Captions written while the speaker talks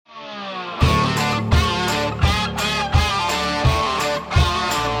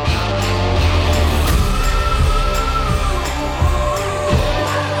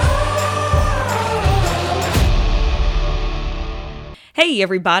Hey,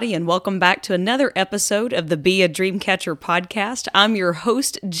 everybody, and welcome back to another episode of the Be a Dreamcatcher podcast. I'm your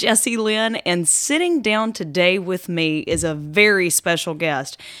host, Jessie Lynn, and sitting down today with me is a very special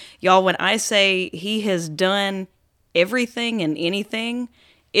guest. Y'all, when I say he has done everything and anything,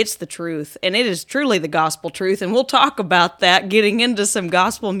 it's the truth, and it is truly the gospel truth, and we'll talk about that, getting into some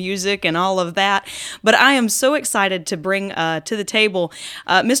gospel music and all of that. But I am so excited to bring to the table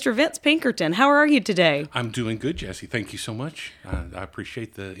Mr. Vince Pinkerton. How are you today? I'm doing good, Jessie. Thank you so much. I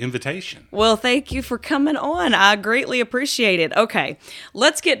appreciate the invitation. Well, thank you for coming on. I greatly appreciate it. Okay,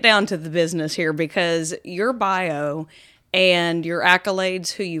 let's get down to the business here, because your bio and your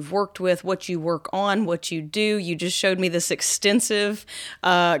accolades, who you've worked with, what you work on, what you do. You just showed me this extensive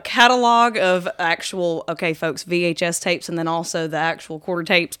catalog of actual, okay, folks, VHS tapes, and then also the actual quarter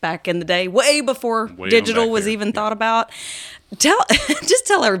tapes back in the day, way before digital was even thought about. Just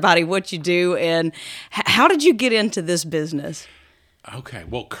tell everybody what you do and how did you get into this business? Okay,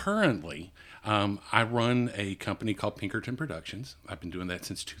 well, currently, I run a company called Pinkerton Productions. I've been doing that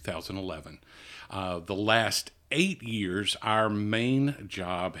since 2011. The last 8 years, our main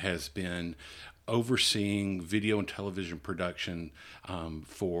job has been overseeing video and television production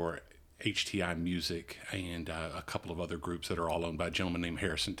for HTI Music and a couple of other groups that are all owned by a gentleman named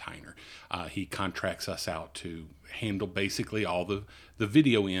Harrison Tyner. He contracts us out to handle basically all the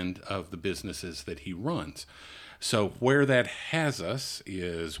video end of the businesses that he runs. So where that has us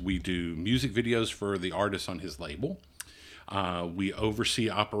is we do music videos for the artists on his label. We oversee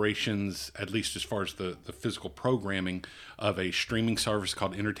operations, at least as far as the physical programming, of a streaming service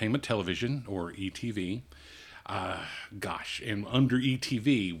called Entertainment Television, or ETV. And under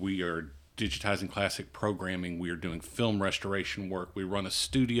ETV, we are digitizing classic programming. We are doing film restoration work. We run a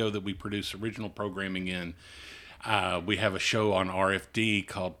studio that we produce original programming in. We have a show on RFD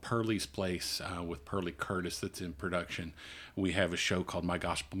called Pearlie's Place with Pearlie Curtis that's in production. We have a show called My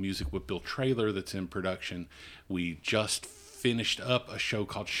Gospel Music with Bill Traylor that's in production. We just finished up a show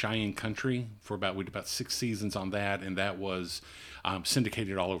called Cheyenne Country we did about 6 seasons on that, and that was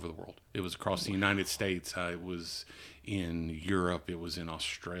syndicated all over the world. It was across the United States. It was in Europe. It was in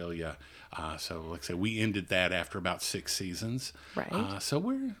Australia. So, like I said, we ended that after about 6 seasons. Right. So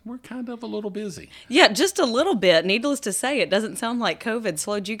we're kind of a little busy. Yeah, just a little bit. Needless to say, it doesn't sound like COVID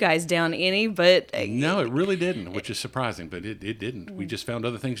slowed you guys down any, but... No, it really didn't, which is surprising, but it didn't. We just found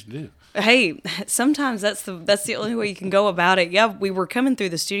other things to do. Hey, sometimes that's the only way you can go about it. Yeah, we were coming through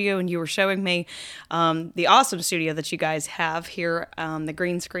the studio and you were showing me the awesome studio that you guys have here, the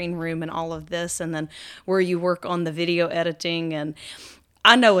green screen room and all of this, and then where you work on the video editing. And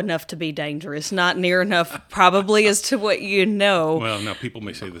I know enough to be dangerous, not near enough probably as to what you know. Well, no, people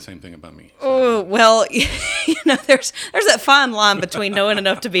may say the same thing about me. So. Oh, well, there's that fine line between knowing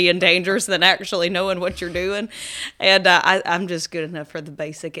enough to be dangerous than actually knowing what you're doing. And I'm just good enough for the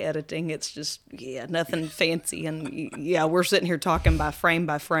basic editing. It's just, nothing fancy. And we're sitting here talking by frame,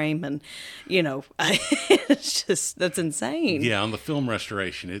 and, it's just, that's insane. Yeah, on the film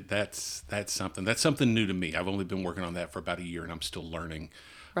restoration, that's something new to me. I've only been working on that for about a year, and I'm still learning.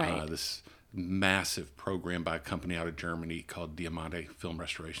 Right. This massive program by a company out of Germany called Diamante Film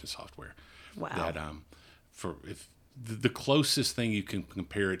Restoration Software. Wow. That if the closest thing you can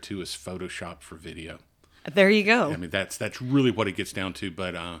compare it to is Photoshop for video. There you go. I mean, that's really what it gets down to.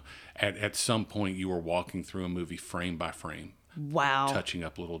 But at some point, you are walking through a movie frame by frame. Wow. Touching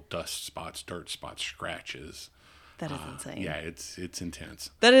up little dust spots, dirt spots, scratches. That is insane. Yeah, it's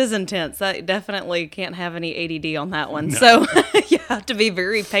intense. That is intense. That definitely can't have any ADD on that one. No. So you have to be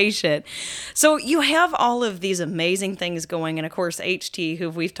very patient. So you have all of these amazing things going. And of course, HT,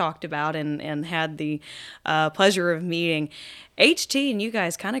 who we've talked about and had the pleasure of meeting. HT and you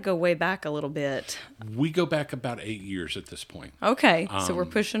guys kind of go way back a little bit. We go back about 8 years at this point. Okay, so we're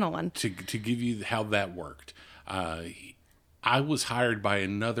pushing on. To give you how that worked, I was hired by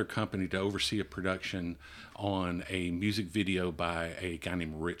another company to oversee a production on a music video by a guy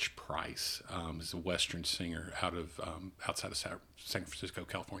named Rich Price. He's a Western singer outside of San Francisco,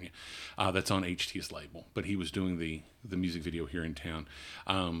 California, that's on HT's label. But he was doing the music video here in town.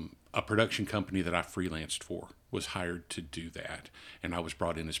 A production company that I freelanced for was hired to do that, and I was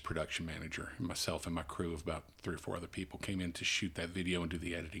brought in as production manager. And myself and my crew of about 3 or 4 other people came in to shoot that video and do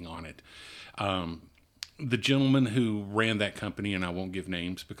the editing on it. The gentleman who ran that company, and I won't give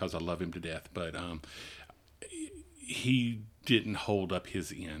names because I love him to death, but he didn't hold up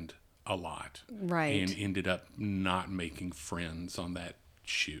his end a lot. Right. And ended up not making friends on that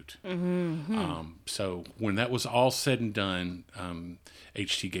shoot. Mm-hmm. So when that was all said and done,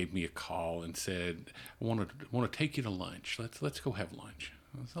 HT gave me a call and said, "I want to take you to lunch. Let's go have lunch."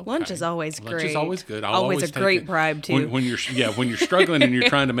 It's okay. Lunch is always Lunch great. is always good. I'll Always a take great it. bribe, too. When you're struggling and you're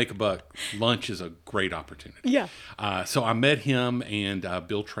trying to make a buck, lunch is a great opportunity. Yeah. So I met him and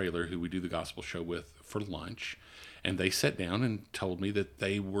Bill Traylor, who we do the gospel show with, for lunch, and they sat down and told me that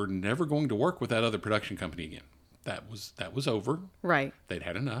they were never going to work with that other production company again. That was over. Right. They'd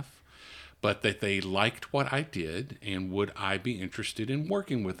had enough. But that they liked what I did, and would I be interested in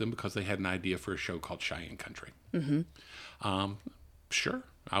working with them because they had an idea for a show called Cheyenne Country. Mm-hmm. Sure.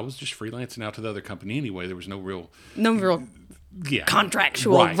 I was just freelancing out to the other company anyway. There was no real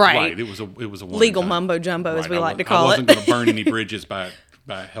contractual, right. It was a one legal mumbo jumbo, as we like to call it. I wasn't going to burn any bridges by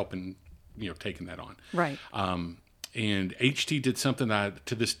helping, taking that on. Right. And HT did something that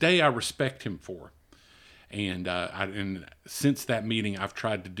to this day I respect him for, and since that meeting I've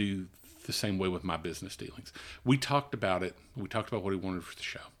tried to do the same way with my business dealings. We talked about it. We talked about what he wanted for the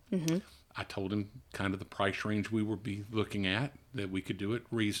show. Mm-hmm. I told him kind of the price range we would be looking at, that we could do it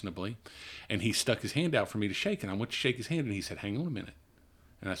reasonably. And he stuck his hand out for me to shake, and I went to shake his hand, and he said, "Hang on a minute."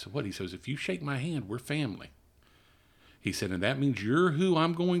 And I said, "What?" He says, "If you shake my hand, we're family." He said, "And that means you're who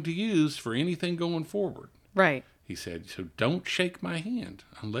I'm going to use for anything going forward." Right. He said, "So don't shake my hand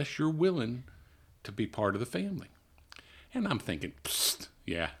unless you're willing to be part of the family." And I'm thinking, psst.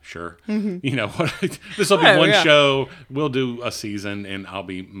 Yeah, sure. Mm-hmm. This will be one show. We'll do a season, and I'll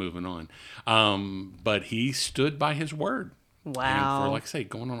be moving on. But he stood by his word. Wow. And for, like I say,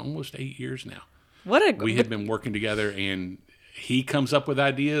 going on almost 8 years now. We have been working together, and he comes up with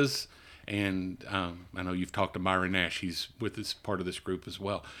ideas. And I know you've talked to Myron Nash. He's with this part of this group as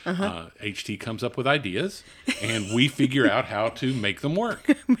well. HT comes up with ideas, and we figure out how to make them work.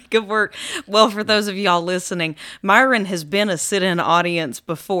 Make it work. Well, for those of y'all listening, Myron has been a sit-in audience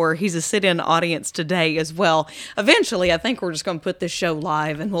before. He's a sit-in audience today as well. Eventually, I think we're just going to put this show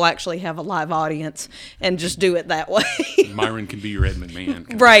live, and we'll actually have a live audience and just do it that way. Myron can be your Ed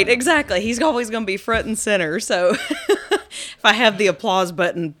McMahon. Right, exactly. He's always going to be front and center, so... If I have the applause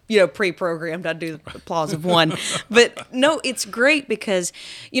button, pre-programmed, I'd do the applause of one. But no, it's great because,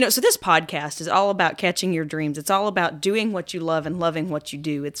 so this podcast is all about catching your dreams. It's all about doing what you love and loving what you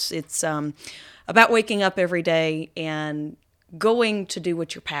do. It's about waking up every day and going to do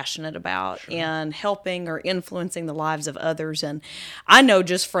what you're passionate about and helping or influencing the lives of others. And I know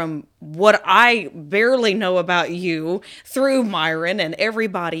just from what I barely know about you through Myron and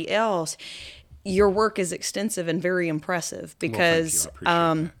everybody else, your work is extensive and very impressive because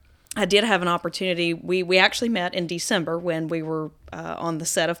I did have an opportunity. We actually met in December when we were on the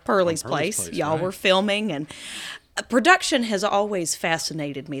set of Pearlie's Place. Y'all were filming, and production has always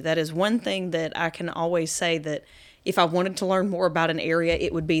fascinated me. That is one thing that I can always say that if I wanted to learn more about an area,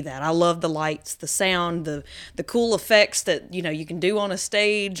 it would be that. I love the lights, the sound, the cool effects that you can do on a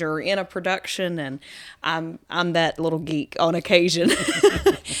stage or in a production, and I'm that little geek on occasion.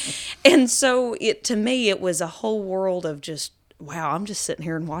 And so to me it was a whole world of just, wow, I'm just sitting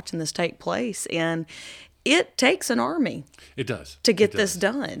here and watching this take place, and it takes an army. It does. To get this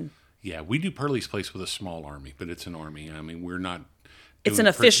done. Yeah, we do Pearlie's Place with a small army, but it's an army. I mean, we're not. It's an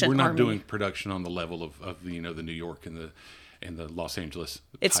efficient army. We're not army. doing production on the level of the New York and the Los Angeles.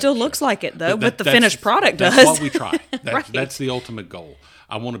 It still looks like it though, but the that's finished product does. That's what we try. Right. That's the ultimate goal.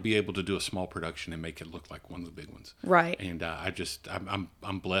 I want to be able to do a small production and make it look like one of the big ones. Right. And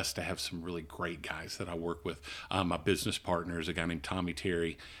I'm blessed to have some really great guys that I work with. My business partner is a guy named Tommy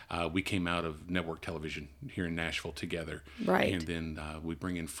Terry. We came out of network television here in Nashville together. Right. And then we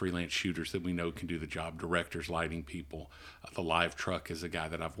bring in freelance shooters that we know can do the job, directors, lighting people. The live truck is a guy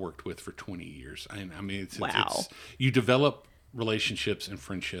that I've worked with for 20 years. And I mean, it's you develop relationships and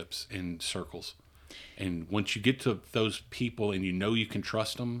friendships in circles. And once you get to those people and you can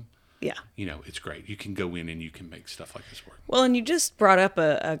trust them, it's great. You can go in and you can make stuff like this work. Well, and you just brought up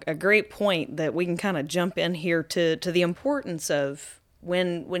a great point that we can kind of jump in here to the importance of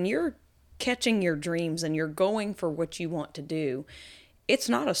when you're catching your dreams and you're going for what you want to do, it's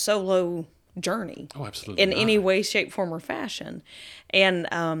not a solo journey. Oh, absolutely. In any way, shape, form, or fashion.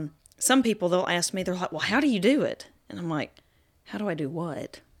 And some people, they'll ask me, they're like, well, how do you do it? And I'm like, how do I do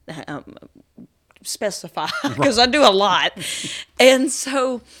what? Specify, because I do a lot. And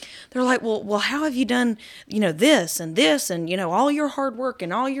so they're like, well, how have you done, this and this and, all your hard work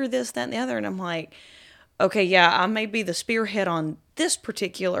and all your this, that, and the other? And I'm like, okay, yeah, I may be the spearhead on this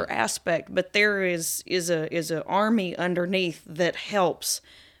particular aspect, but there is a army underneath that helps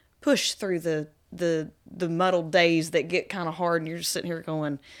push through the muddled days that get kind of hard, and you're just sitting here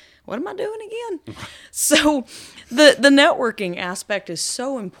going, what am I doing again? So the networking aspect is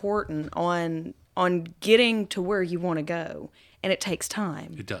so important on getting to where you want to go, and it takes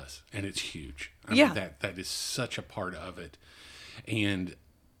time. It does, and it's huge. I mean, that is such a part of it. And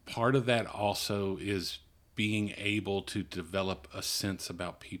part of that also is being able to develop a sense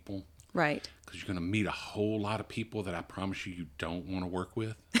about people. Right. Because you're going to meet a whole lot of people that I promise you don't want to work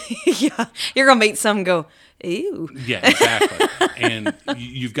with. Yeah. You're going to meet some and go, ew. Yeah, exactly. And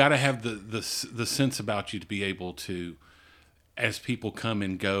you've got to have the sense about you to be able to, as people come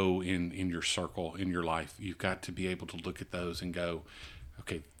and go in your circle, in your life, you've got to be able to look at those and go,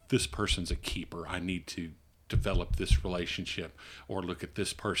 okay, this person's a keeper. I need to develop this relationship. Or look at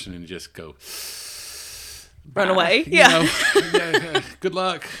this person and just go, run away. Yeah. Good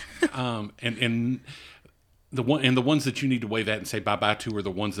luck. And the ones that you need to wave at and say bye-bye to are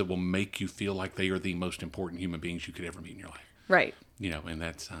the ones that will make you feel like they are the most important human beings you could ever meet in your life. Right. And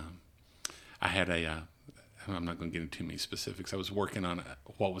that's, I had I'm not going to get into too many specifics. I was working on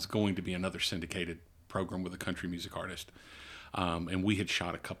what was going to be another syndicated program with a country music artist. And we had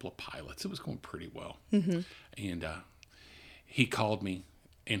shot a couple of pilots. It was going pretty well. Mm-hmm. And he called me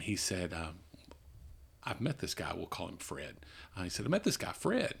and he said, I've met this guy. We'll call him Fred. He said, I met this guy,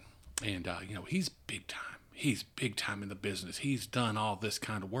 Fred. And, he's big time. He's big time in the business. He's done all this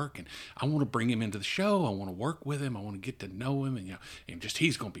kind of work. And I want to bring him into the show. I want to work with him. I want to get to know him. And just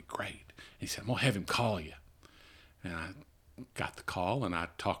he's going to be great. And he said, I'm going to have him call you. And I got the call and I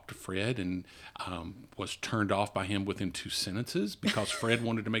talked to Fred and was turned off by him within 2 sentences because Fred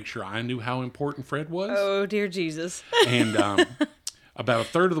wanted to make sure I knew how important Fred was. Oh, dear Jesus. And about a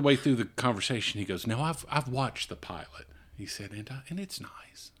third of the way through the conversation, he goes, no, I've watched the pilot. He said, and it's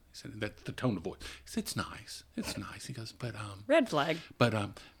nice. He said, that's the tone of voice. He said, it's nice. It's nice. He goes, but red flag. But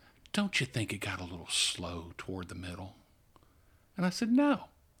don't you think it got a little slow toward the middle? And I said, no.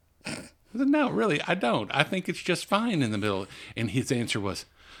 I said, no, really, I don't. I think it's just fine in the middle. And his answer was,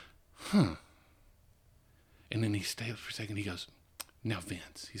 And then he stayed for a second. He goes, now,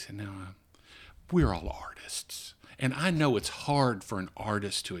 Vince, he said, now, we're all artists. And I know it's hard for an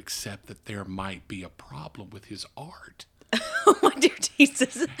artist to accept that there might be a problem with his art. Oh, my dear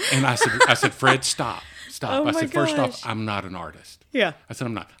Jesus. And I said, Fred, stop. Oh, I said, first gosh. off, I'm not an artist. Yeah. I said,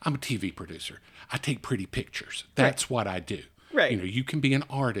 I'm not. I'm a TV producer. I take pretty pictures. That's what I do. Right. You can be an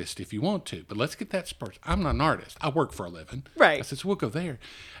artist if you want to, but let's get that first. I'm not an artist. I work for a living. Right. I said, so we'll go there.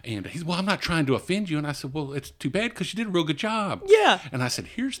 And he's, well, I'm not trying to offend you. And I said, well, it's too bad because you did a real good job. Yeah. And I said,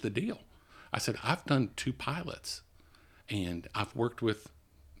 here's the deal. I said, I've done 2 pilots and I've worked with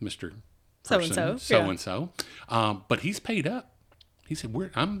Mr. So-and-so. But he's paid up. He said,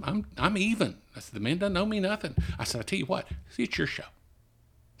 I'm even. I said, the man doesn't owe me nothing. I said, I tell you what, see, it's your show.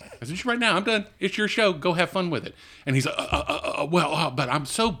 I said, right now, I'm done. It's your show. Go have fun with it. And he's like, but I'm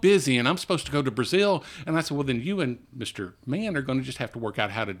so busy and I'm supposed to go to Brazil. And I said, well, then you and Mr. Mann are going to just have to work out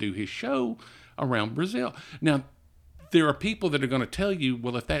how to do his show around Brazil. Now, there are people that are going to tell you,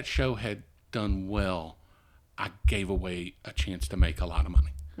 well, if that show had done well, I gave away a chance to make a lot of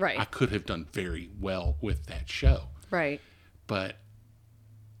money. Right. I could have done very well with that show. Right. But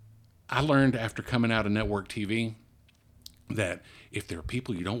I learned after coming out of network TV that if there are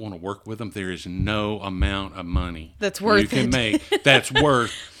people you don't want to work with them, there is no amount of money that's worth you can make that's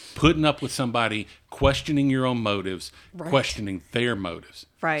worth putting up with somebody questioning your own motives, questioning their motives.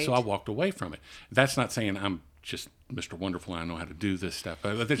 Right. So I walked away from it. That's not saying I'm just Mr. Wonderful and I know how to do this stuff.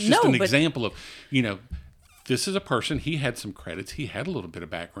 That's just an example of, this is a person, he had some credits, he had a little bit of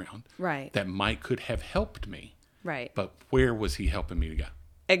background. Right. That could have helped me. Right. But where was he helping me to go?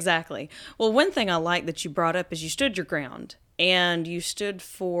 Exactly. Well, one thing I like that you brought up is you stood your ground and you stood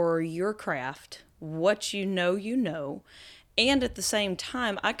for your craft, what you know. And at the same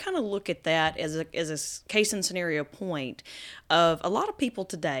time, I kind of look at that as a case and scenario point of a lot of people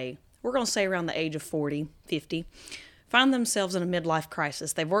today, we're going to say around the age of 40, 50, find themselves in a midlife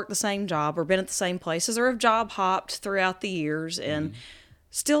crisis. They've worked the same job or been at the same places or have job hopped throughout the years and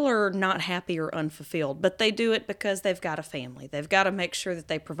still are not happy or unfulfilled, but they do it because they've got a family. They've got to make sure that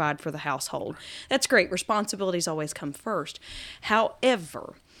they provide for the household. That's great. Responsibilities always come first.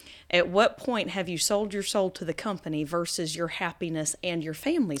 However, at what point have you sold your soul to the company versus your happiness and your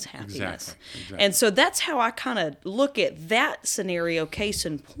family's happiness? Exactly. And so that's how I kind of look at that scenario. Case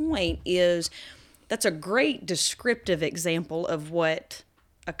in point is that's a great descriptive example of what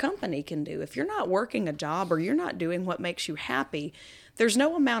a company can do. If you're not working a job or you're not doing what makes you happy, there's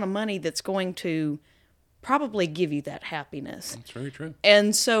no amount of money that's going to probably give you that happiness. That's very true.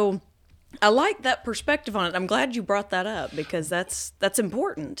 And so I like that perspective on it. I'm glad you brought that up because that's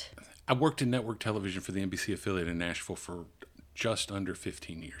important. I worked in network television for the NBC affiliate in Nashville for just under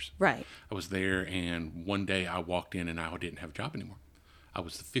 15 years. Right. I was there, and one day I walked in and I didn't have a job anymore. I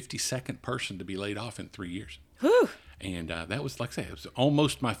was the 52nd person to be laid off in 3 years. Whew. And that was, like I said, it was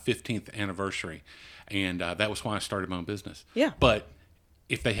almost my 15th anniversary. And that was why I started my own business. Yeah. But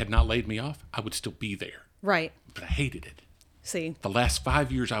if they had not laid me off, I would still be there. Right. But I hated it. See, The last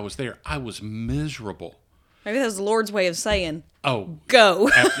 5 years I was there, I was miserable. maybe that was the Lord's way of saying, Oh, go.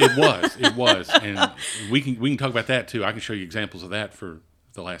 it was, and we can talk about that too. I can show you examples of that for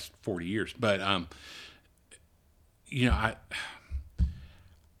the last 40 years. But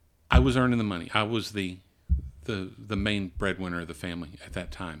I was earning the money. I was the main breadwinner of the family at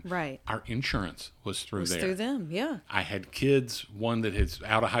that time. Right. Our insurance was through there. Through them, yeah. I had kids, one that is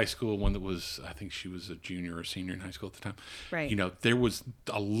out of high school, one that was, I think she was a junior or senior in high school at the time. Right. You know, there was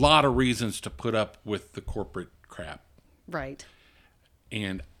a lot of reasons to put up with the corporate crap. Right.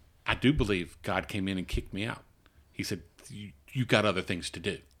 And I do believe God came in and kicked me out. He said, you got other things to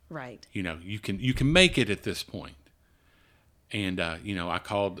do. Right. You know, you can make it at this point. And, you know, I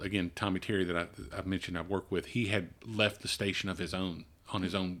called, again, Tommy Terry that I mentioned I work with. He had left the station of his own, on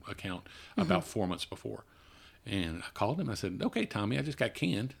his own account, about 4 months before. And I called him. I said, okay, Tommy, I just got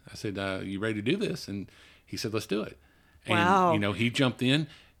canned. I said, you ready to do this? And he said, let's do it. And, Wow. you know, he jumped in.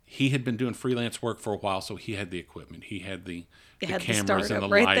 He had been doing freelance work for a while, so he had the equipment. He had the had the cameras and the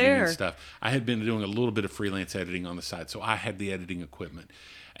startup right lighting there. and stuff. I had been doing a little bit of freelance editing on the side, so I had the editing equipment.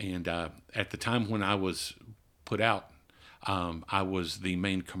 And at the time when I was put out, I was the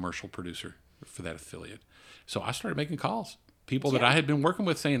main commercial producer for that affiliate. So I started making calls. People that I had been working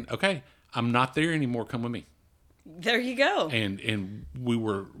with saying, okay, I'm not there anymore. Come with me. There you go. And we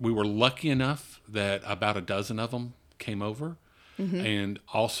were lucky enough that about a dozen of them came over, and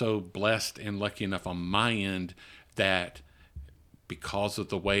also blessed and lucky enough on my end that because of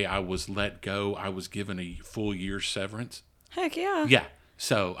the way I was let go, I was given a full year's severance. Heck yeah. Yeah.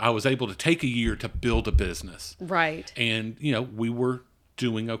 So I was able to take a year to build a business. Right. And, you know, we were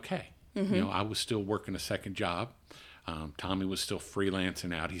doing okay. You know, I was still working a second job. Tommy was still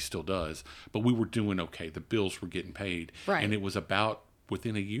freelancing out. He still does. But we were doing okay. The bills were getting paid. Right. And it was about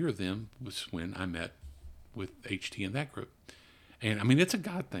within a year of them was when I met with HT and that group. And, I mean, it's a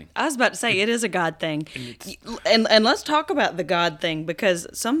God thing. I was about to say, it is a God thing. And let's talk about the God thing, because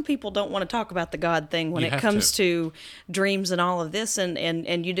some people don't want to talk about the God thing when You it have comes to dreams and all of this,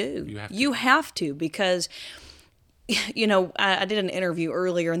 and you do. You have to. Because, you know, I did an interview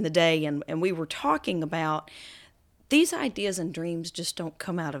earlier in the day, and we were talking about these ideas and dreams just don't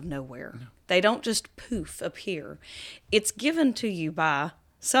come out of nowhere. No. They don't just poof appear. It's given to you by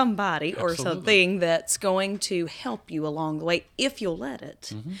somebody or something that's going to help you along the way if you'll let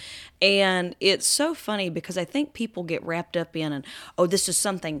it. And it's so funny because I think people get wrapped up in, and oh, this is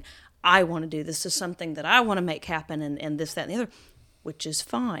something I want to do. This is something that I want to make happen, and this, that, and the other, which is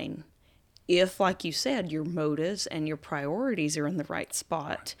fine. If, like you said, your motives and your priorities are in the right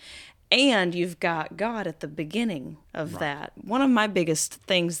spot. And you've got God at the beginning of that. One of my biggest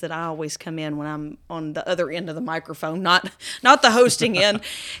things that I always come in when I'm on the other end of the microphone, not the hosting end,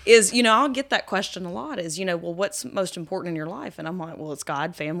 is, you know, I'll get that question a lot is, you know, well, what's most important in your life? And I'm like, well, it's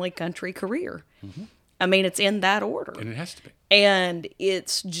God, family, country, career. I mean, it's in that order. And it has to be. And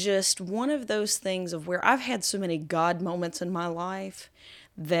it's just one of those things of where I've had so many God moments in my life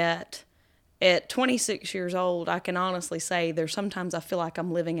that at 26 years old, I can honestly say there's sometimes I feel like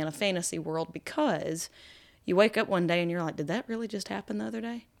I'm living in a fantasy world, because you wake up one day and you're like, did that really just happen the other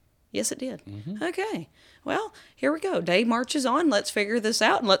day? Yes, it did. Okay. Well, here we go. Day marches on. Let's figure this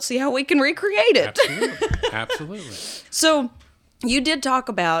out and let's see how we can recreate it. Absolutely. So you did talk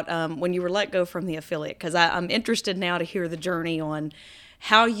about when you were let go from the affiliate, because I'm interested now to hear the journey on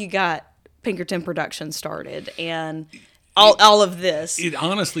how you got Pinkerton Productions started and all of this.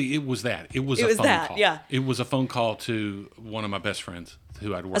 Honestly, it was that. It was a phone call. Yeah. It was a phone call to one of my best friends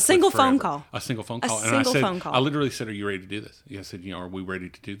who I'd worked with. A single forever. phone call. A single phone call. Phone call. I literally said, "Are you ready to do this?" I said, "You know, are we ready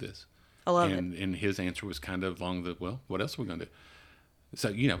to do this?" I love it. And his answer was kind of along the, well, what else are we going to do? So,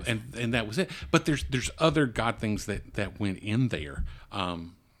 you know, and that was it. But there's other God things that went in there.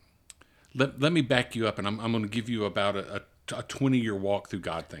 Let me back you up, and I'm going to give you about a 20-year walk through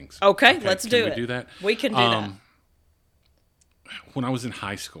God things. Okay, let's do it. Can we do that? We can do that. When I was in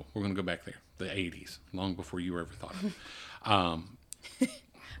high school, we're going to go back there, the 80s, long before you were ever thought of it.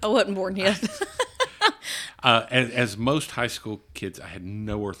 I wasn't born yet. As most high school kids, I had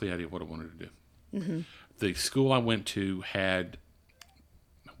no earthly idea what I wanted to do. The school I went to had,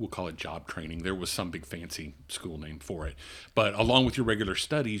 we'll call it job training. There was some big fancy school name for it. But along with your regular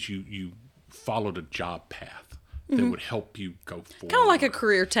studies, you followed a job path that would help you go forward. Kind of like a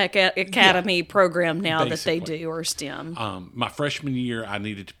career tech academy program now basically. that they do, or STEM. My freshman year, I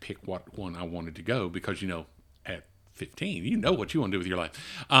needed to pick what one I wanted to go because, you know, at 15, you know what you want to do with your life.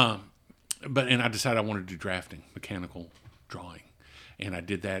 and I decided I wanted to do drafting, mechanical drawing. And I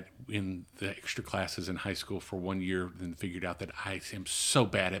did that in the extra classes in high school for 1 year, then figured out that I am so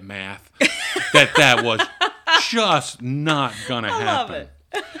bad at math that was just not going to happen.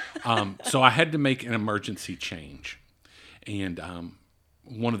 Love it. So I had to make an emergency change. And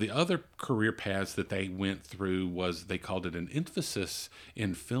one of the other career paths that they went through was they called it an emphasis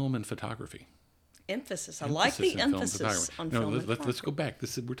in film and photography. Emphasis. I like the emphasis on film. Let's go back.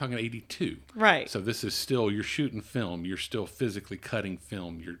 We're talking 82. Right. So this is still, you're shooting film. You're still physically cutting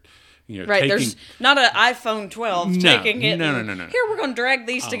film. You're right. taking, There's not an iPhone 12 taking it. No. Here, we're going to drag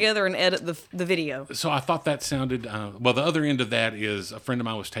these together and edit the video. So I thought that sounded, well, the other end of that is a friend of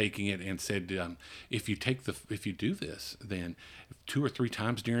mine was taking it and said, if you do this, then 2 or 3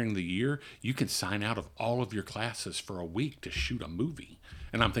 times during the year, you can sign out of all of your classes for a week to shoot a movie.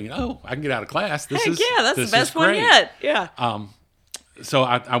 And I'm thinking, oh, I can get out of class. That's the best one yet. Yeah. So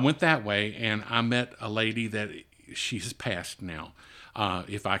I went that way, and I met a lady that she's passed now.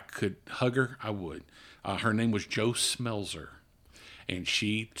 If I could hug her, I would. Her name was Jo Smelzer, and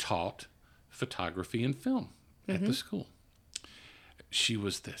she taught photography and film at the school. She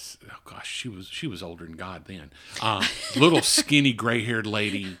was this. Oh gosh, she was older than God then. Little skinny gray-haired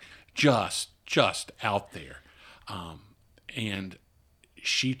lady, just out there, and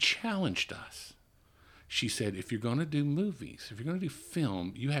she challenged us. She said, if you're going to do movies, if you're going to do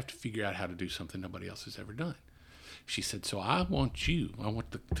film, you have to figure out how to do something nobody else has ever done. She said, so I went to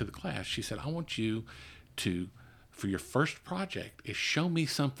the class. She said, I want you to, for your first project, is show me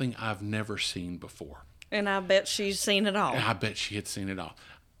something I've never seen before. And I bet she's seen it all. And I bet she had seen it all.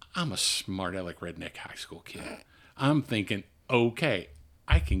 I'm a smart aleck redneck high school kid. I'm thinking, okay,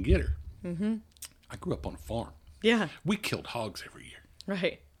 I can get her. Mm-hmm. I grew up on a farm. Yeah. We killed hogs every year.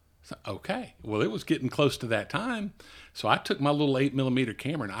 Right. So, okay. Well, it was getting close to that time. So I took my little 8mm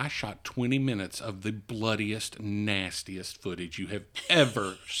camera and I shot 20 minutes of the bloodiest, nastiest footage you have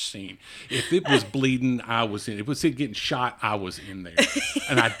ever seen. If it was bleeding, I was in it. If it was getting shot, I was in there.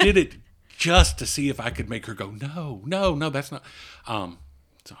 And I did it just to see if I could make her go, no, that's not.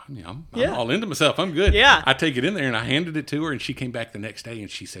 So I'm all into myself. I'm good. Yeah. I take it in there and I handed it to her, and she came back the next day and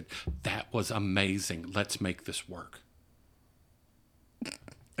she said, that was amazing. Let's make this work.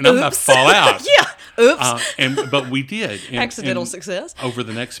 And I'm about to fall out. Yeah. Oops. But we did. Accidental success. Over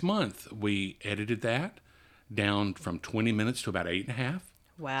the next month, we edited that down from 20 minutes to about 8.5.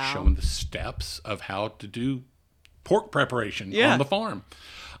 Wow. Showing the steps of how to do pork preparation on the farm.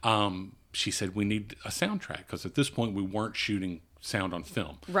 She said, we need a soundtrack, because at this point we weren't shooting sound on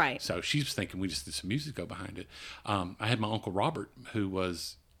film. Right. So she's thinking we just did some music go behind it. I had my Uncle Robert, who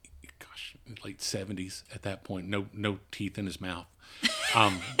was, late 70s at that point, no teeth in his mouth.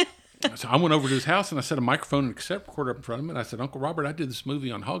 So I went over to his house and I set a microphone and a cassette recorder up in front of him, and I said, Uncle Robert, I did this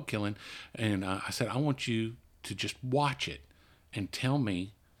movie on hog killing, and I said, I want you to just watch it and tell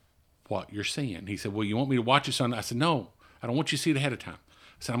me what you're seeing. He said, well, you want me to watch it, son? I said, no, I don't want you to see it ahead of time.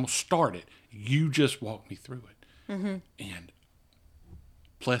 I said, I'm going to start it. You just walk me through it. Mm-hmm. And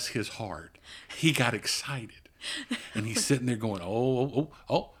bless his heart, he got excited. And he's sitting there going, oh,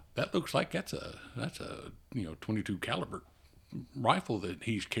 that looks like that's a 22 caliber rifle that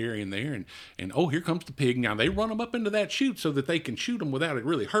he's carrying there, and oh, here comes the pig. Now they run them up into that chute so that they can shoot them without it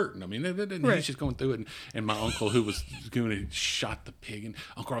really hurting. I mean, right. He's just going through it, and my uncle, who was going to shot the pig, and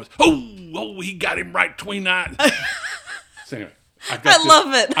Uncle Rob was, he got him right between the eyes. So anyway,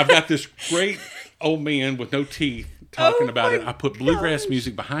 love it. I've got this great old man with no teeth talking about it. I put bluegrass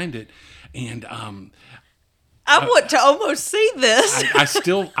music behind it, and I want to almost see this. I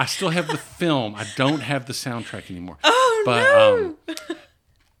still have the film. I don't have the soundtrack anymore. Oh, but, no.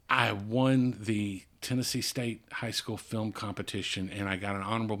 I won the Tennessee State High School Film Competition, and I got an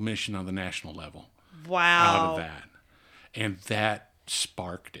honorable mention on the national level. Wow. Out of that. And that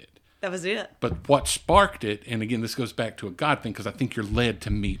sparked it. That was it. But what sparked it, and again, this goes back to a God thing, because I think you're led to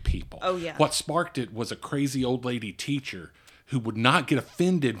meet people. Oh, yeah. What sparked it was a crazy old lady teacher who would not get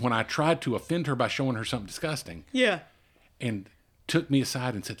offended when I tried to offend her by showing her something disgusting. Yeah. And took me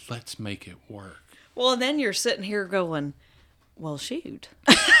aside and said, let's make it work. Well, and then you're sitting here going, well, shoot.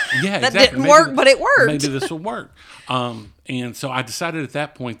 Yeah, that didn't work, but it worked. Maybe this will work. And so I decided at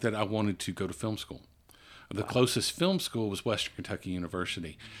that point that I wanted to go to film school. The closest film school was Western Kentucky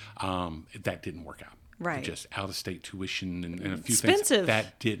University. That didn't work out. Right. Just out-of-state tuition and a few expensive things.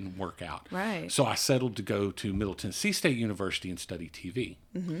 That didn't work out. Right. So I settled to go to Middle Tennessee State University and study TV.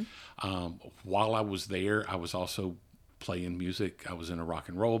 Mm-hmm. While I was there, I was also playing music. I was in a rock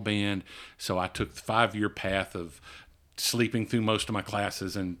and roll band. So I took the 5-year path of sleeping through most of my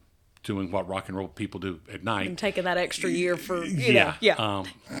classes and doing what rock and roll people do at night. And taking that extra year for, you know. Yeah.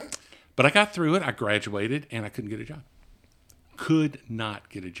 But I got through it. I graduated, and I couldn't get a job. Could not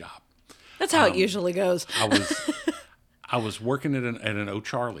get a job. That's how it usually goes. I was working at an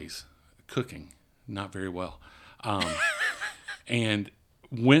O'Charlie's, cooking, not very well, and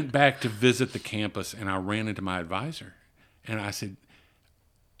went back to visit the campus, and I ran into my advisor, and I said,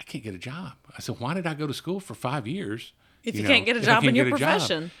 I can't get a job. I said, why did I go to school for 5 years? If you can't get a job in your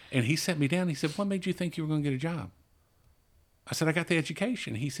profession. And he sat me down. He said, what made you think you were going to get a job? I said, I got the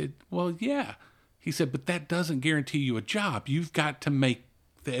education. He said, well, yeah. He said, but that doesn't guarantee you a job. You've got to make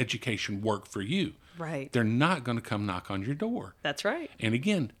the education work for you. Right. They're not going to come knock on your door. That's right. And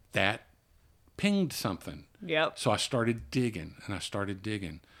again, that pinged something. Yep. So I started digging, and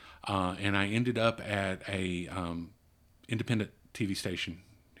and I ended up at a independent TV station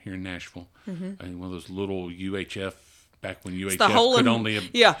here in Nashville. Mm-hmm. One of those little UHF, back when UHF could only...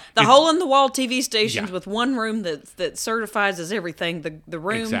 hole in the wall TV stations with one room that certifies as everything. The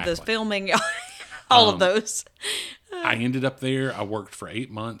room, the filming, all of those. I ended up there. I worked for 8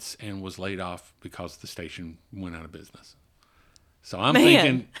 months and was laid off because the station went out of business. So I'm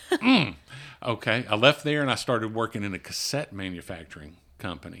thinking, okay. I left there and I started working in a cassette manufacturing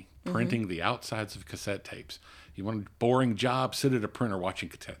company, printing the outsides of cassette tapes. You want a boring job? Sit at a printer watching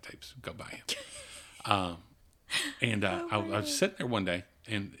cassette tapes. Go buy them. I was sitting there one day,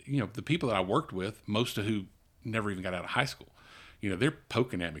 and the people that I worked with, most of who never even got out of high school, they're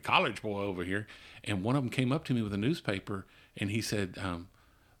poking at me, college boy over here. And one of them came up to me with a newspaper, and he said, I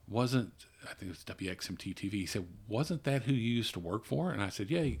think it was WXMT TV. He said, wasn't that who you used to work for? And I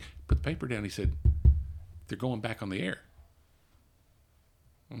said, yeah. He put the paper down. He said, they're going back on the air.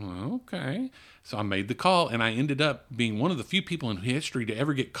 Okay. So I made the call, and I ended up being one of the few people in history to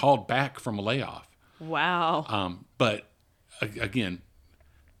ever get called back from a layoff. Wow. But again,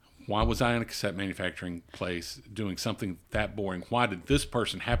 why was I in a cassette manufacturing place doing something that boring? Why did this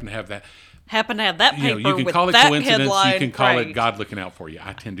person happen to have that paper you can with call it that coincidence, headline? You can call it God looking out for you.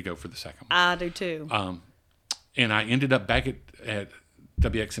 I tend to go for the second one. I do too. And I ended up back at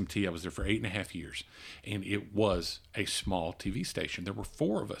WXMT. I was there for 8.5 years, and it was a small TV station. There were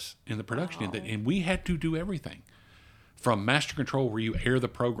 4 of us in the production, and we had to do everything. From master control, where you air the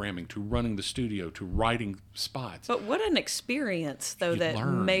programming, to running the studio, to writing spots. But what an experience, though,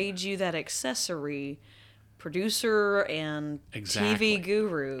 made you that accessory producer and TV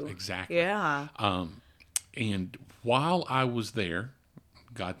guru. Exactly. Yeah. And while I was there,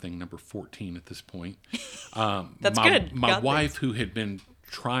 God thing number 14 at this point. That's good. My wife, who had been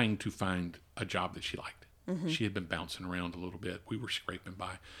trying to find a job that she liked, she had been bouncing around a little bit. We were scraping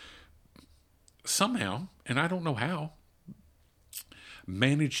by. Somehow, and I don't know how,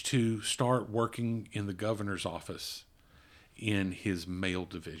 managed to start working in the governor's office in his mail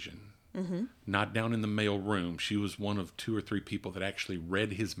division. Not down in the mail room. She was one of 2 or 3 people that actually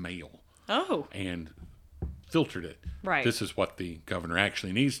read his mail. And filtered it. Right. This is what the governor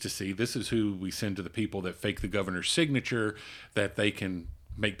actually needs to see. This is who we send to the people that fake the governor's signature, that they can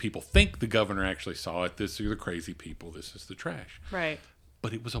make people think the governor actually saw it. This are the crazy people. This is the trash. Right.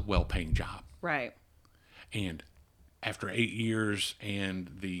 But it was a well-paying job. Right. And after 8 years, and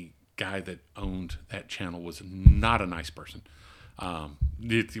the guy that owned that channel was not a nice person.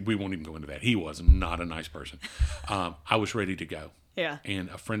 We won't even go into that. He was not a nice person. I was ready to go. Yeah. And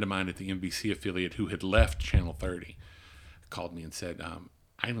a friend of mine at the NBC affiliate who had left Channel 30 called me and said,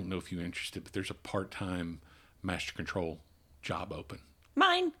 I don't know if you're interested, but there's a part-time master control job open.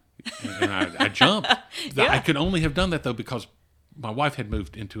 Mine. And I jumped. Yeah. I could only have done that, though, because my wife had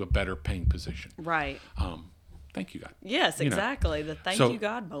moved into a better paying position. Right. Thank you, God. Yes, exactly. The thank you,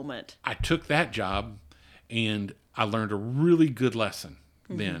 God moment. I took that job, and I learned a really good lesson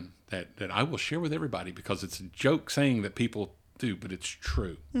then that I will share with everybody, because it's a joke saying that people do, but it's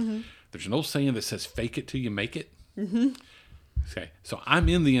true. There's an old saying that says, fake it till you make it. Okay, so I'm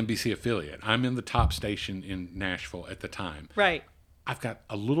in the NBC affiliate. I'm in the top station in Nashville at the time. Right. I've got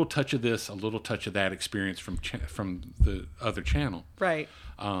a little touch of this, a little touch of that experience from the other channel. Right.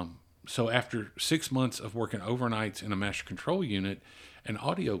 So after 6 months of working overnights in a master control unit, an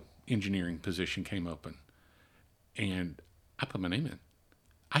audio engineering position came open, and I put my name in.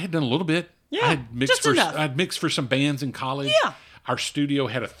 I had done a little bit. Yeah, I had mixed enough. I'd mixed for some bands in college. Yeah. Our studio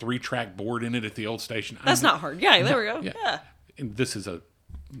had a 3-track board in it at the old station. That's not hard. Yeah, there we go. Yeah. And this is a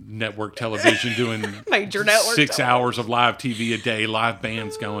network television doing major network 6 hours of live TV a day, live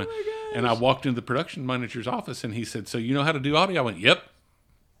bands going. And I walked into the production manager's office, and he said, so you know how to do audio? I went, yep,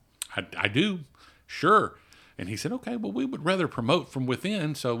 I do. Sure. And he said, okay, well, we would rather promote from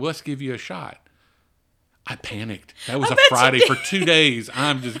within, so let's give you a shot. I panicked. That was a Friday for 2 days.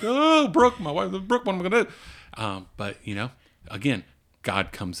 I'm just, Brooke, my wife, Brooke, what am I going to do? But, again,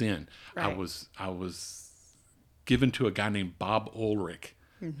 God comes in. Right. I was given to a guy named Bob Ulrich,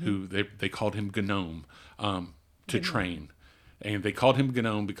 who they called him Gnome, to train. And they called him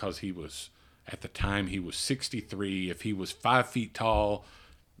Gnome because he was, at the time, he was 63. If he was 5 feet tall,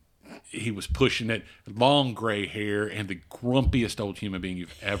 he was pushing it, long gray hair, and the grumpiest old human being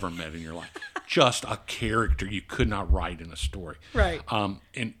you've ever met in your life. Just a character you could not write in a story. Right.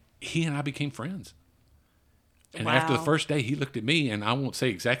 And he and I became friends. And Wow. after the first day, he looked at me, and I won't say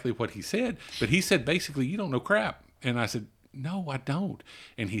exactly what he said, but he said, basically, you don't know crap. And I said, no, I don't.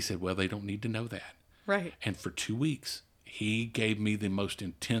 And he said, well, they don't need to know that. Right. And for 2 weeks, he gave me the most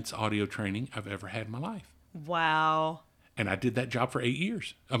intense audio training I've ever had in my life. Wow. And I did that job for 8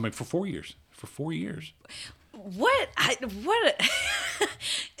 years. I mean, for 4 years. For 4 years. What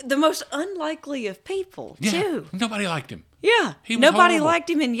the most unlikely of people, too. Nobody liked him. Yeah. He was Nobody horrible. liked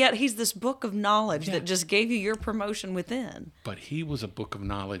him, and yet he's this book of knowledge that just gave you your promotion within. But he was a book of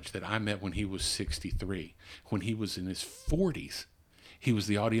knowledge that I met when he was 63. When he was in his 40s, he was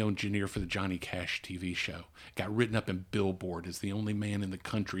the audio engineer for the Johnny Cash TV show. Got written up in Billboard as the only man in the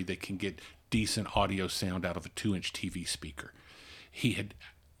country that can get decent audio sound out of a 2-inch TV speaker.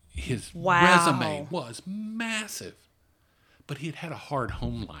 His resume was massive, but he had had a hard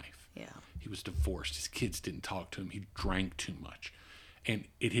home life. Yeah. He was divorced. His kids didn't talk to him. He drank too much. And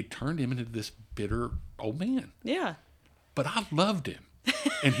it had turned him into this bitter old man. Yeah. But I loved him.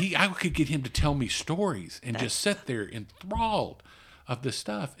 And I could get him to tell me stories and just sit there enthralled of this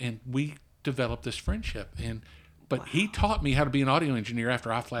stuff. And we developed this friendship. But he taught me how to be an audio engineer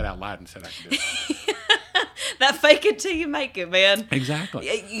after I flat out lied and said I could do it. That fake it till you make it, man. Exactly.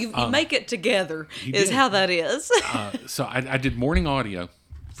 You make it together is how that is. So I did morning audio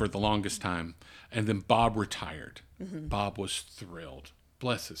for the longest time. And then Bob retired. Bob was thrilled.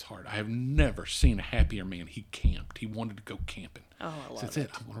 Bless his heart. I have never seen a happier man. He camped. He wanted to go camping. Oh, I love So that's it.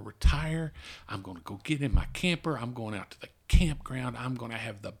 I'm going to retire. I'm going to go get in my camper. I'm going out to the campground. I'm going to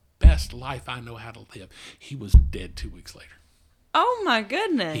have the best life I know how to live. He was dead 2 weeks later. Oh, my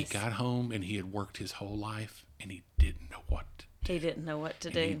goodness. He got home and he had worked his whole life and he didn't know what to do. He didn't know what to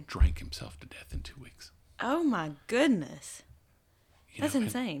And he do. drank himself to death in 2 weeks. Oh, my goodness. You That's know, and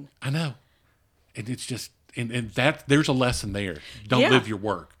insane. I know. And it's just, and that there's a lesson there. Don't Yeah. live your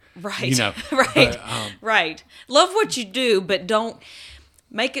work. Right. You know, right. but, right. Love what you do, but don't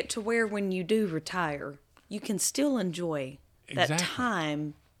make it to where when you do retire, you can still enjoy that Exactly.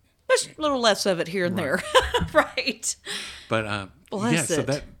 time. There's a little less of it here and there. Right. But Bless yeah, so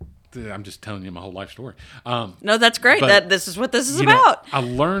it. I'm just telling you my whole life story. No, that's great. But, This is what this is You know, about. I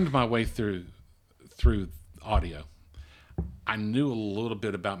learned my way through audio. I knew a little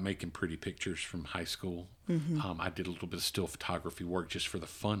bit about making pretty pictures from high school. I did a little bit of still photography work just for the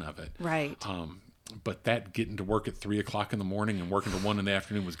fun of it. Right. But that getting to work at 3:00 in the morning and working to 1 in the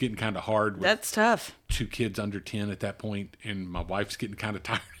afternoon was getting kind of hard with That's tough. 2 kids under 10 at that point, and my wife's getting kind of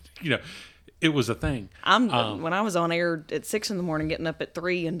tired. You know, it was a thing. When I was on air at 6 in the morning, getting up at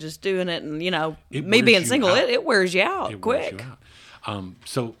 3 and just doing it, and It me wears being you single, out. it wears you out It quick. wears you out.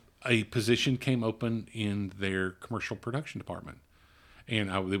 So a position came open in their commercial production department. And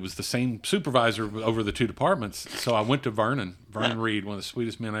it was the same supervisor over the 2 departments. So I went to Vernon Reed, one of the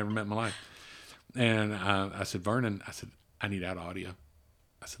sweetest men I ever met in my life. And I said, Vernon, I need out audio.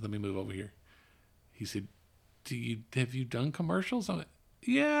 I said, let me move over here. He said, have you done commercials? I went,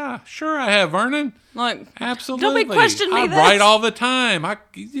 yeah, sure I have, Vernon. Like, Absolutely. don't be questioning me I this. write all the time.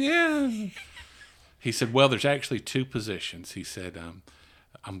 Yeah. He said, well, there's actually 2 positions. He said,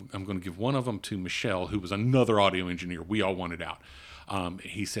 I'm going to give one of them to Michelle, who was another audio engineer. We all wanted out.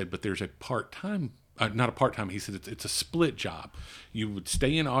 He said, but there's a part-time, not a part-time. He said, it's a split job. You would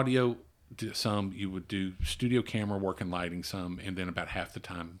stay in audio some, you would do studio camera work and lighting some, and then about half the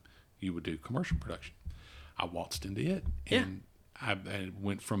time you would do commercial production. I waltzed into it, and I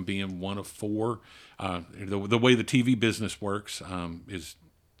went from being one of 4. The way the TV business works is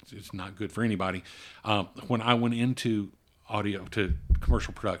not good for anybody. When I went into audio to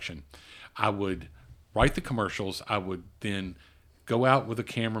commercial production, I would write the commercials. I would then go out with a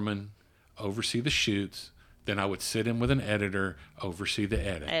cameraman, oversee the shoots. Then I would sit in with an editor, oversee the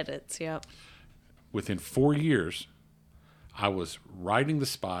edit. Edits, yep. Within 4 years, I was writing the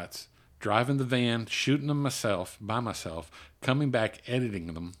spots, driving the van, shooting them by myself, coming back, editing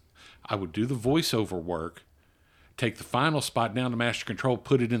them. I would do the voiceover work, take the final spot down to master control,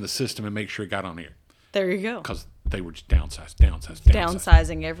 put it in the system, and make sure it got on air. There you go. Because they were just downsized.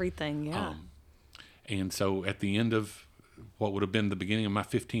 Downsizing everything, yeah. And so at the end of what would have been the beginning of my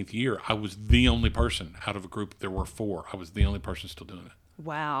 15th year, I was the only person out of a group. There were 4. I was the only person still doing it.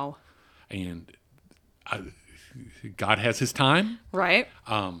 Wow. And God has his time. Right.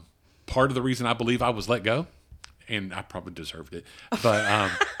 Part of the reason I believe I was let go, and I probably deserved it,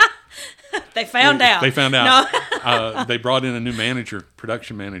 but They found out. They found out. No. They brought in a new manager,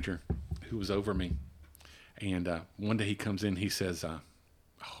 production manager, who was over me. And one day he comes in, he says, I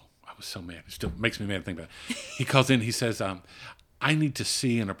was so mad. It still makes me mad to think about it. He calls in, he says, I need to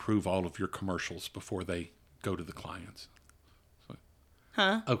see and approve all of your commercials before they go to the clients. So,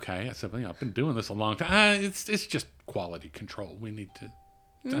 okay. I said, well, I've been doing this a long time. It's just quality control. I need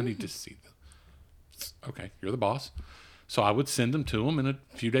to see them. Okay, you're the boss. So I would send them to him, and a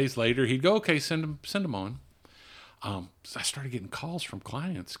few days later, he'd go, okay, send them on. So I started getting calls from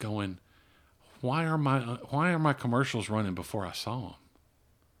clients going, why are my commercials running before I saw them?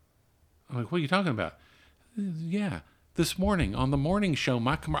 I'm like, what are you talking about? Yeah, this morning on the morning show,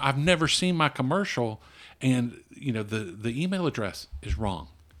 I've never seen my commercial, and the email address is wrong.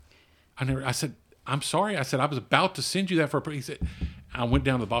 I said, I'm sorry. I said, I was about to send you that he said, I went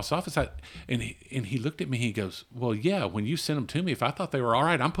down to the boss office, and he looked at me. He goes, well, yeah, when you sent them to me, if I thought they were all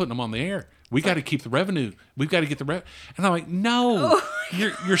right, I'm putting them on the air. We got to keep the revenue. We've got to get the revenue. And I'm like, no,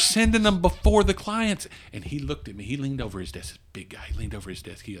 you're sending them before the clients. And he looked at me. He leaned over his desk. This big guy. He leaned over his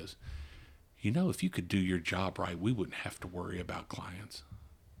desk. He goes, if you could do your job right, we wouldn't have to worry about client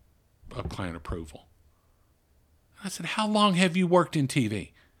approval. I said, how long have you worked in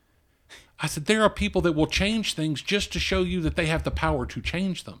TV? I said, there are people that will change things just to show you that they have the power to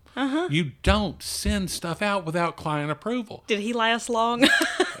change them. Uh-huh. You don't send stuff out without client approval. Did he last long?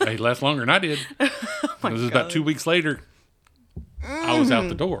 He lasted longer than I did. It was about 2 weeks later, I was out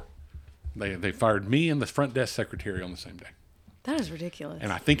the door. They fired me and the front desk secretary on the same day. That is ridiculous.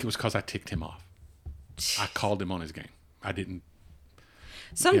 And I think it was because I ticked him off. I called him on his game. I didn't.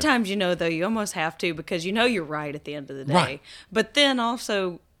 Sometimes, though, you almost have to because you're right at the end of the day. Right. But then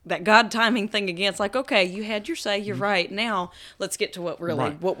also that God timing thing again, it's like, okay, you had your say, you're right. Now let's get to what we're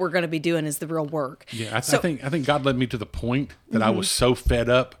going to be doing is the real work. Yeah, I think God led me to the point that I was so fed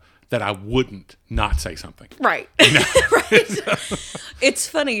up that I wouldn't not say something. Right. Right. It's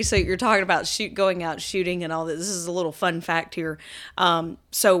funny. So you're talking about going out shooting and all this. This is a little fun fact here.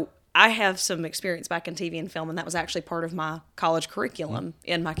 So I have some experience back in TV and film, and that was actually part of my college curriculum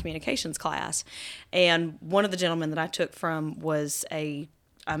in my communications class. And one of the gentlemen that I took from was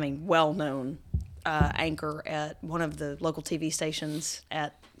well-known anchor at one of the local TV stations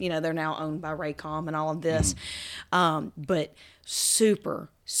they're now owned by Raycom and all of this. But super,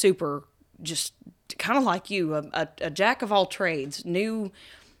 super, just kind of like you, a jack of all trades, knew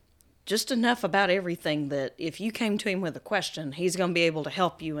just enough about everything that if you came to him with a question, he's going to be able to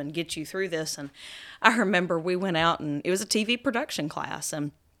help you and get you through this. And I remember we went out, and it was a TV production class,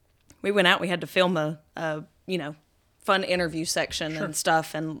 and we went out, we had to film a fun interview section and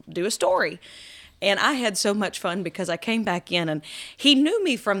stuff and do a story. And I had so much fun because I came back in, and he knew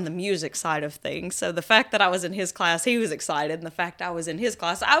me from the music side of things. So the fact that I was in his class, he was excited. And the fact I was in his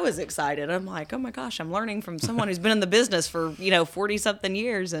class, I was excited. I'm like, oh my gosh, I'm learning from someone who's been in the business for, 40 something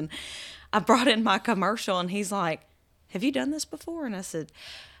years. And I brought in my commercial, and he's like, have you done this before? And I said,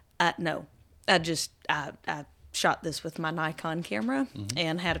 no, I shot this with my Nikon camera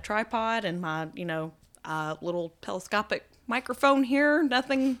and had a tripod and my, little telescopic microphone here,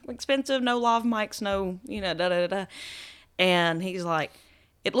 nothing expensive, no lav mics, no, da-da-da-da. And he's like,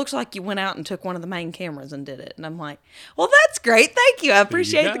 it looks like you went out and took one of the main cameras and did it. And I'm like, well, that's great. Thank you. I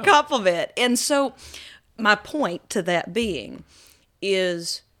appreciate the compliment. And so my point to that being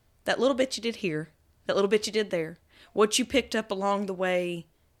is that little bit you did here, that little bit you did there, what you picked up along the way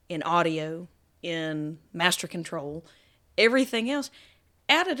in audio, in master control, everything else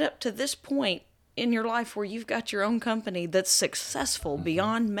added up to this point in your life where you've got your own company that's successful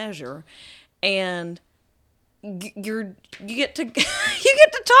beyond measure, and you get to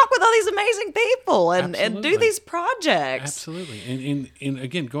talk with all these amazing people and do these projects. Absolutely. And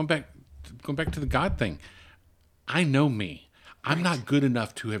again, going back to the God thing, I know me. I'm not good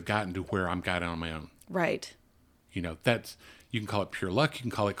enough to have gotten to where I'm gotten on my own. Right. That's, you can call it pure luck, you can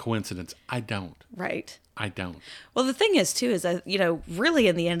call it coincidence. I don't. Right. I don't. Well, the thing is, too, is that, really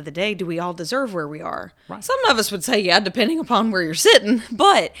in the end of the day, do we all deserve where we are? Right. Some of us would say, yeah, depending upon where you're sitting.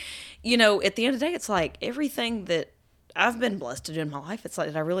 But, at the end of the day, it's like everything that I've been blessed to do in my life, it's like,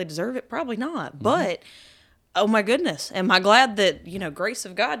 did I really deserve it? Probably not. Mm-hmm. But, oh my goodness, am I glad that, grace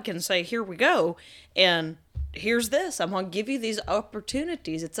of God can say, here we go. And here's this. I'm going to give you these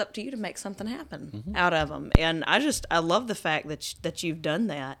opportunities. It's up to you to make something happen out of them. And I love the fact that you've done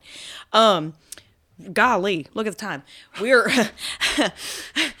that. Golly, look at the time. We're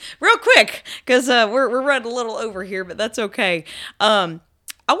real quick because we're running a little over here, but that's okay.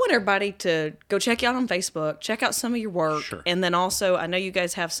 I want everybody to go check you out on Facebook, check out some of your work. Sure. And then also, I know you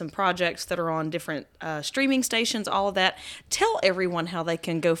guys have some projects that are on different streaming stations, all of that. Tell everyone how they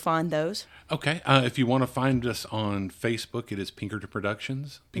can go find those. Okay. If you want to find us on Facebook, it is Pinkerton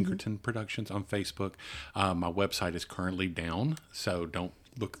Productions. Pinkerton Productions on Facebook. My website is currently down, so don't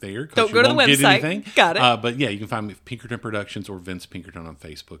look there. Don't go to the website. Got it. But yeah, you can find me Pinkerton Productions or Vince Pinkerton on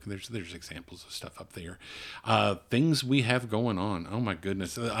Facebook. There's examples of stuff up there. Things we have going on. Oh my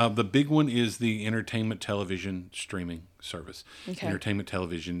goodness. The big one is the entertainment television streaming service. Okay. Entertainment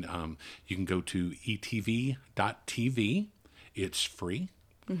television. You can go to etv.tv. It's free.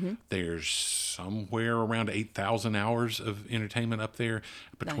 There's somewhere around 8,000 hours of entertainment up there.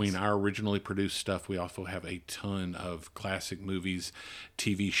 Between our originally produced stuff, we also have a ton of classic movies,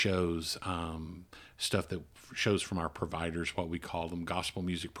 TV shows, stuff that shows from our providers, what we call them, gospel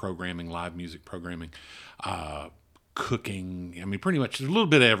music programming, live music programming, cooking. I mean, pretty much there's a little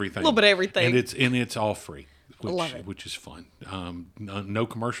bit of everything. And it's all free, which is fun. No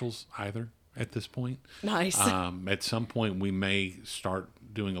commercials either at this point. Nice. At some point, we may start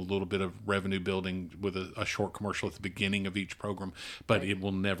doing a little bit of revenue building with a short commercial at the beginning of each program, but it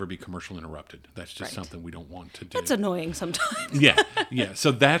will never be commercial interrupted. That's just something we don't want to do. That's annoying sometimes. Yeah.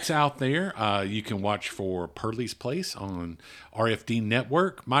 So that's out there. You can watch for Pearlie's Place on RFD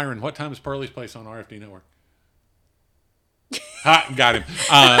Network. Myron, what time is Pearlie's Place on RFD Network? Got him.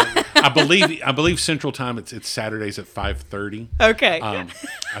 I believe Central Time. It's Saturdays at 5:30. Okay.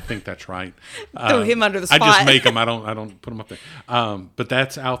 I think that's right. Throw him under the spot. I just make them. I don't put them up there. But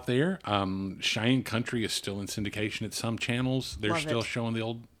that's out there. Cheyenne Country is still in syndication at some channels. They're still showing the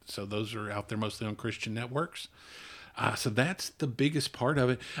old. So those are out there mostly on Christian networks. So that's the biggest part of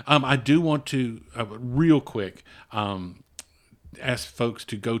it. I do want to real quick. Ask folks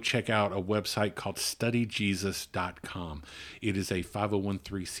to go check out a website called studyjesus.com. It is a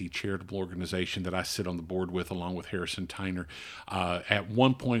 501(c) charitable organization that I sit on the board with along with Harrison Tyner. At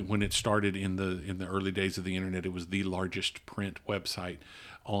one point when it started in the early days of the internet, it was the largest print website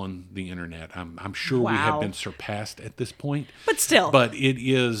on the internet. I'm sure we have been surpassed at this point. But still. But it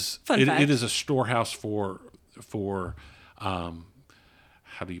is it is a storehouse for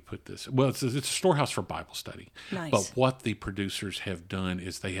how do you put this? Well, it's a storehouse for Bible study. Nice. But what the producers have done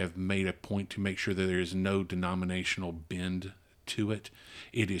is they have made a point to make sure that there is no denominational bend to it.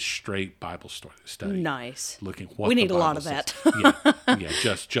 It is straight Bible study. Nice. Looking what we need the a Bible lot of says.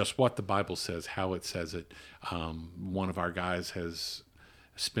 that. just what the Bible says, how it says it. One of our guys has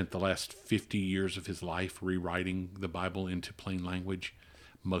spent the last 50 years of his life rewriting the Bible into plain language.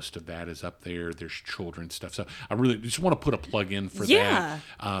 Most of that is up there. There's children's stuff. So I really just want to put a plug in for that.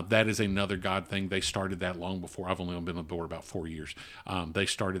 That is another God thing. They started that long before. I've only been on board about 4 years. They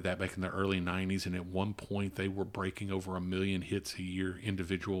started that back in the early 90s, and at one point they were breaking over 1 million hits a year,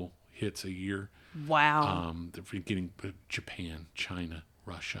 individual hits a year. Wow. They're getting Japan, China,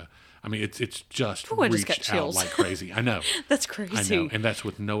 Russia. I mean, it's just I reached just got out chills. like crazy. I know. That's crazy. I know. And that's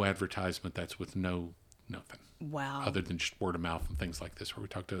with no advertisement. That's with nothing. Wow. Other than just word of mouth and things like this where we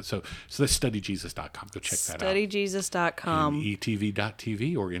talk to it. So that's studyjesus.com. Go check that out. Studyjesus.com. And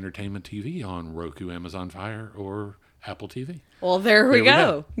etv.tv or Entertainment TV on Roku, Amazon Fire, or Apple TV. Well, there we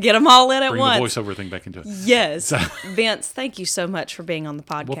go. Get them all in at Bring once. the voiceover thing back into it. Yes. Vince, thank you so much for being on the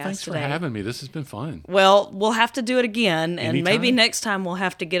podcast Well, thanks today. for having me. This has been fun. Well, we'll have to do it again, and Anytime. maybe next time we may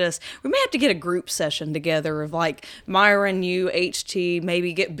have to get a group session together of like Myron, you, HT,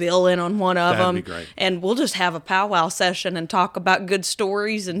 maybe get Bill in on one of them. That'd be great. And we'll just have a powwow session and talk about good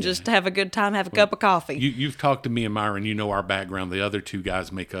stories and just have a good time, have a cup of coffee. You've talked to me and Myron. You know our background. The other two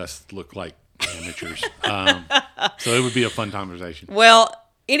guys make us look like amateurs. So it would be a fun conversation. Well,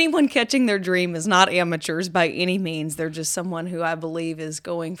 anyone catching their dream is not amateurs by any means. They're just someone who I believe is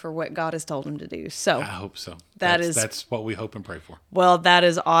going for what God has told them to do. So I hope so. That's what we hope and pray for. Well, that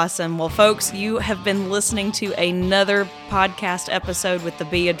is awesome. Well, folks, you have been listening to another podcast episode with the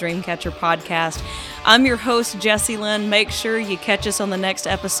Be a Dreamcatcher podcast. I'm your host, Jessie Lynn. Make sure you catch us on the next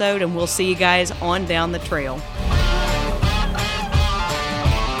episode, and we'll see you guys on down the trail.